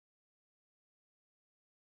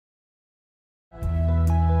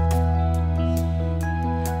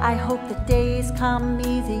I hope the days come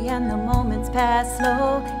easy and the moments pass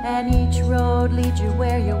slow, and each road leads you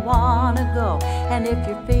where you wanna go. And if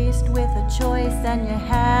you're faced with a choice and you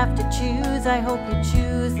have to choose, I hope you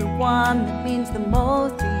choose the one that means the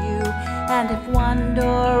most to you. And if one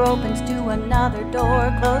door opens to another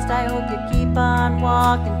door closed, I hope you keep on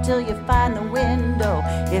walking till you find the window.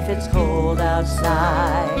 If it's cold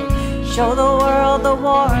outside, show the world the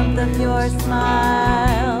warmth of your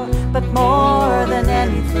smile. But more than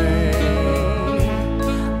anything,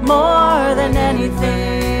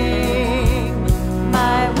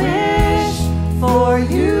 my wish for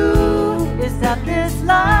you is that this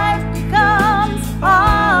life becomes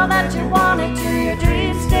all that you want it to. Your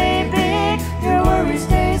dreams stay big, your worries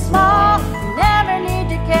stay small. You never need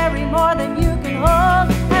to carry more than you can hold.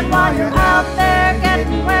 And while you're out there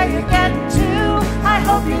getting where you're getting to, I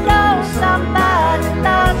hope you know somebody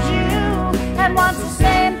loves you and wants the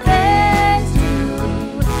same things you.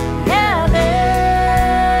 Yeah,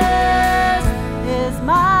 this is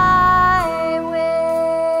my wish.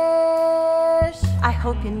 I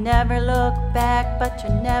hope you never look back, but you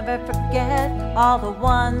never forget all the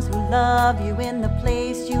ones who love you in the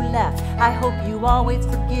place you left. I hope you always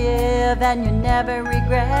forgive and you never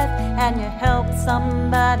regret, and you help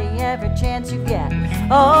somebody every chance you get.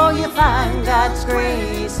 Oh, you find God's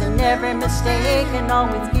grace in every mistake and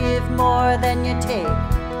always give more than you take.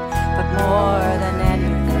 But more than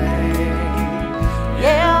anything,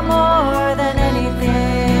 yeah, more than anything,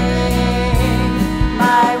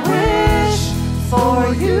 my wish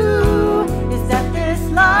for you is that this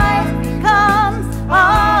life becomes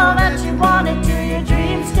all that you want it to. Your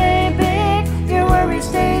dreams stay big, your worries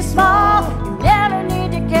stay small. You never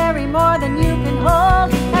need to carry more than you can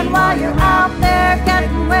hold. And while you're out there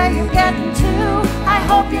getting where you're getting to, I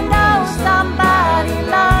hope you know somebody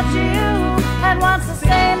loves you and wants the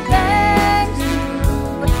same things you.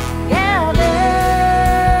 Yeah,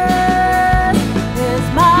 this is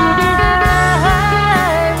my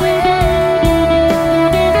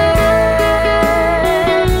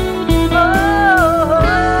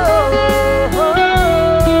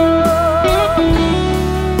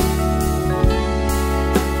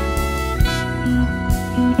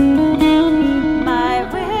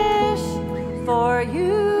for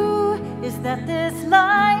you is that this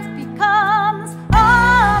life becomes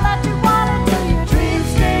all that you want it to. Your dreams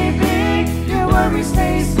stay big, your worries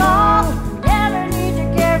stay small. You never need to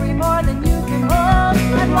carry more than you can hold.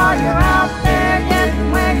 And while you're out there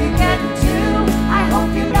getting where you're getting to, I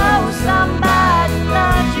hope you know somebody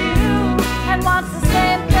loves you and wants the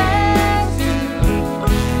same things you.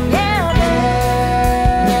 Yeah,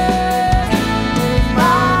 this is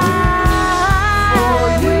mine for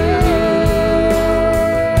you.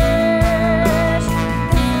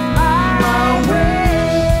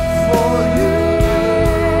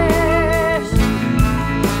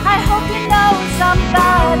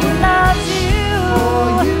 Somebody loves you.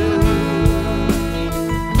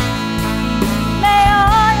 May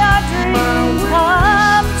all your dreams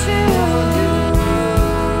come true.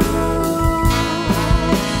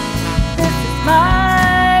 This is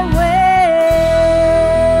my way.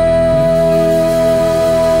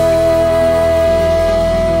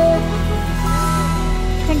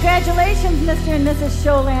 Congratulations, Mr. and Mrs.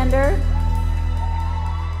 Showlander.